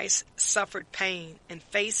that Christ suffered pain and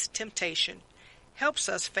faced temptation helps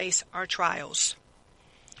us face our trials.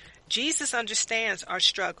 Jesus understands our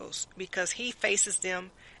struggles because he faces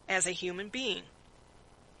them as a human being.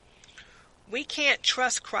 We can't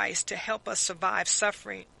trust Christ to help us survive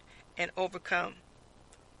suffering and overcome.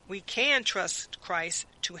 We can trust Christ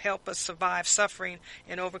to help us survive suffering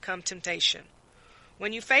and overcome temptation.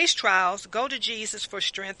 When you face trials, go to Jesus for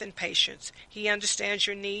strength and patience. He understands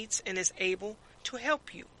your needs and is able to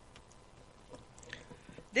help you.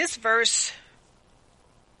 This verse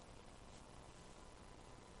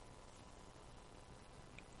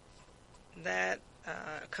that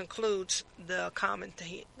concludes the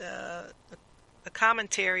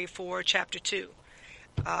commentary for chapter 2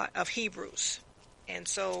 of Hebrews. And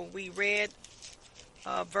so we read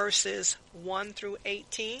verses 1 through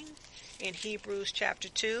 18 in Hebrews chapter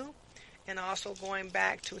 2, and also going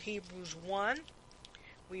back to Hebrews 1,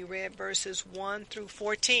 we read verses 1 through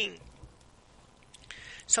 14.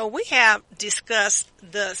 So we have discussed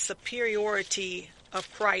the superiority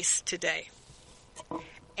of Christ today.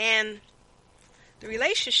 And the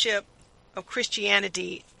relationship of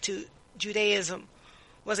Christianity to Judaism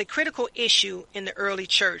was a critical issue in the early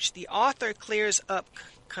church. The author clears up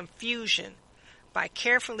confusion by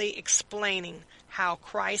carefully explaining how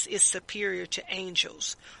Christ is superior to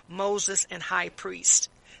angels, Moses, and high priests.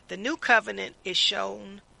 The new covenant is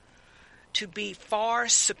shown to be far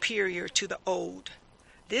superior to the old.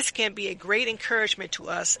 This can be a great encouragement to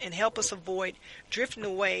us and help us avoid drifting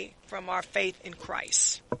away from our faith in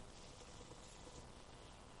Christ.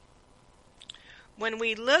 When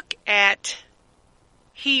we look at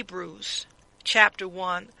Hebrews chapter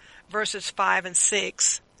 1, verses 5 and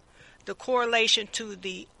 6, the correlation to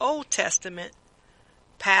the Old Testament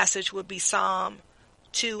passage would be Psalm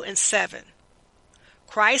 2 and 7.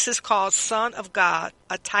 Christ is called Son of God,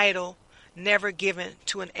 a title never given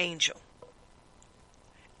to an angel.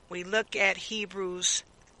 We look at Hebrews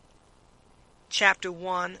chapter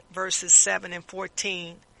 1, verses 7 and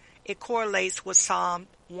 14. It correlates with Psalm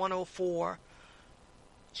 104,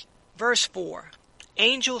 verse 4.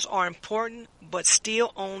 Angels are important, but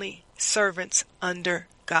still only servants under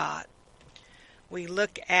God. We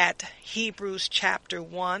look at Hebrews chapter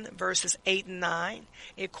 1, verses 8 and 9.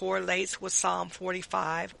 It correlates with Psalm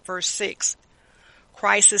 45, verse 6.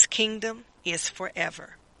 Christ's kingdom is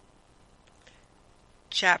forever.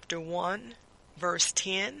 Chapter 1, verse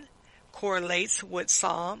 10 correlates with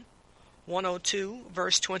Psalm 102,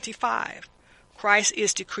 verse 25. Christ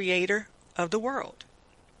is the creator of the world.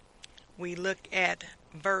 We look at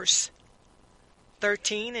verse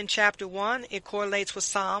 13 in chapter 1. It correlates with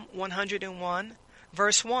Psalm 101,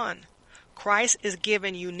 verse 1. Christ is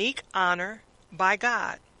given unique honor by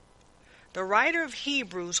God. The writer of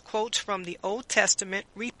Hebrews quotes from the Old Testament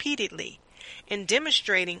repeatedly in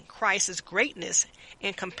demonstrating Christ's greatness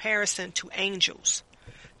in comparison to angels.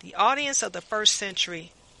 The audience of the first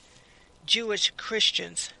century Jewish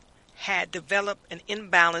Christians had developed an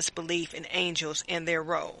imbalanced belief in angels and their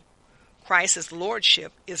role. Christ's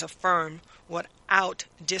lordship is affirmed without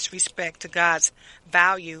disrespect to God's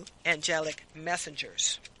value angelic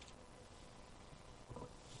messengers.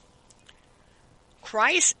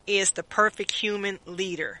 Christ is the perfect human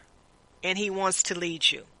leader, and he wants to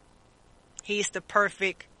lead you. He's the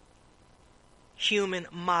perfect human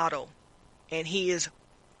model, and he is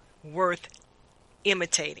worth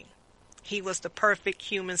imitating. He was the perfect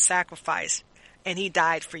human sacrifice, and he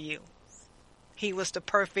died for you. He was the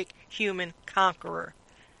perfect human conqueror,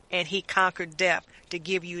 and he conquered death to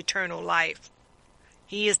give you eternal life.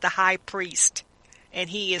 He is the high priest, and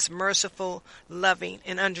he is merciful, loving,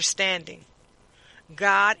 and understanding.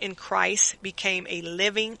 God in Christ became a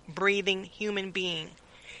living, breathing human being.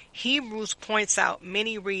 Hebrews points out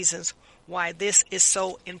many reasons why this is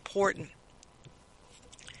so important.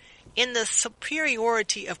 In the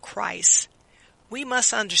superiority of Christ, we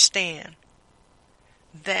must understand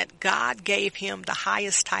that God gave him the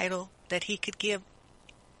highest title that he could give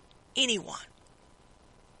anyone.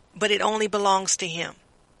 But it only belongs to him.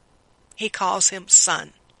 He calls him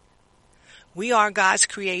Son. We are God's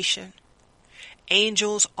creation.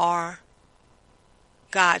 Angels are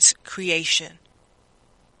God's creation.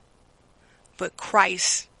 But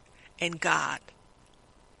Christ and God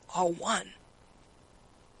are one.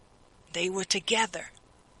 They were together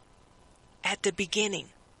at the beginning.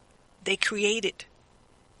 They created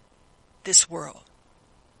this world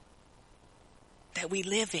that we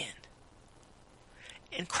live in.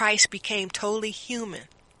 And Christ became totally human.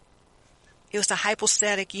 It was a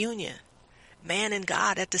hypostatic union, man and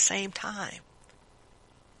God at the same time,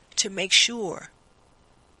 to make sure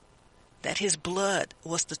that his blood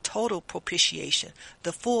was the total propitiation,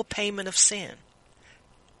 the full payment of sin.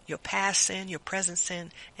 Your past sin, your present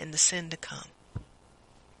sin, and the sin to come.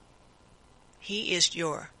 He is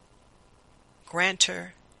your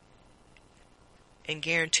grantor and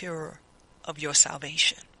guarantor of your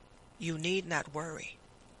salvation. You need not worry.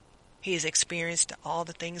 He has experienced all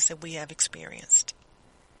the things that we have experienced.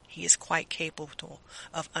 He is quite capable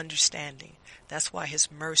of understanding. That's why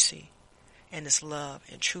his mercy and his love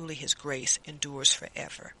and truly his grace endures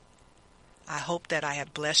forever. I hope that I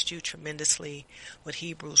have blessed you tremendously with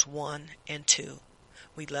Hebrews 1 and 2.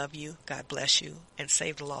 We love you. God bless you. And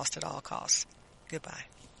save the lost at all costs. Goodbye.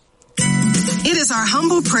 It is our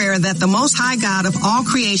humble prayer that the Most High God of all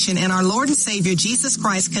creation and our Lord and Savior Jesus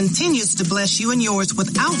Christ continues to bless you and yours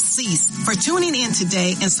without cease for tuning in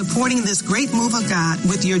today and supporting this great move of God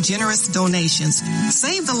with your generous donations.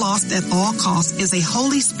 Save the Lost at All Costs is a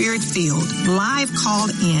Holy Spirit-filled, live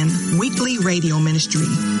called-in weekly radio ministry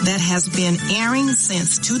that has been airing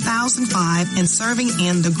since 2005 and serving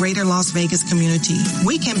in the greater Las Vegas community.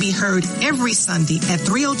 We can be heard every Sunday at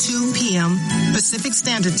 3:02 p.m. Pacific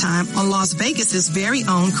Standard Time on Las Vegas's very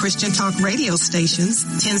own Christian Talk radio stations,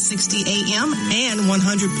 1060 AM and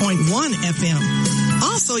 100.1 FM.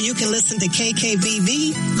 Also, you can listen to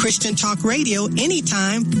KKVV Christian Talk Radio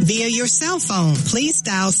anytime via your cell phone. Please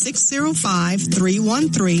dial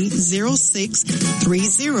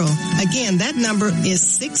 605-313-0630. Again, that number is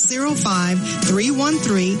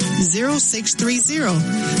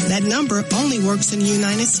 605-313-0630. That number only works in the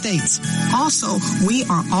United States. Also, we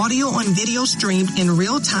are audio and video streamed in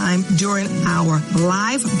real time during our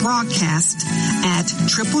live broadcast at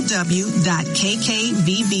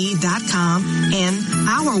www.kkvv.com and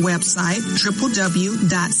our website,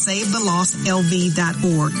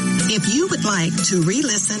 www.savethelostlv.org. If you would like to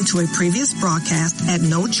re-listen to a previous broadcast at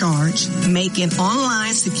no charge, make an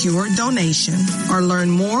online secure donation, or learn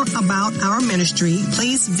more about our ministry,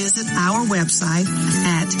 please visit our website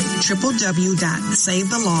at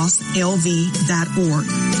www.savethelostlv.org.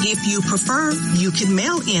 If you prefer, you can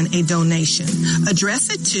mail in a donation. Address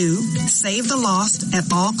it to Save the Lost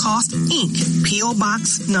at All Cost, Inc., P.O.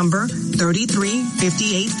 Box number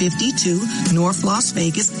 335852, North Las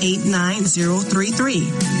Vegas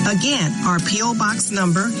 89033. Again, our P.O. Box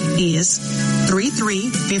number is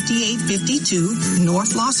 335852,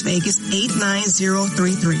 North Las Vegas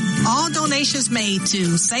 89033. All donations made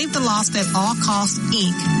to Save the Lost at All Costs,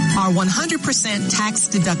 Inc. are 100% tax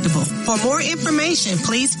deductible. For more information,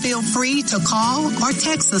 please feel free to call or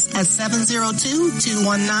text us at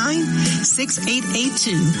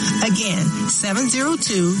 702-219-6882. Again,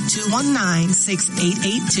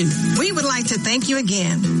 702-219-6882. We would like to thank you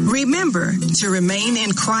again. Remember to remain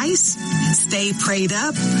in Christ, stay prayed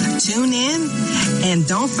up, tune in, and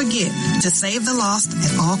don't forget to save the lost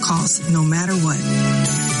at all costs, no matter what.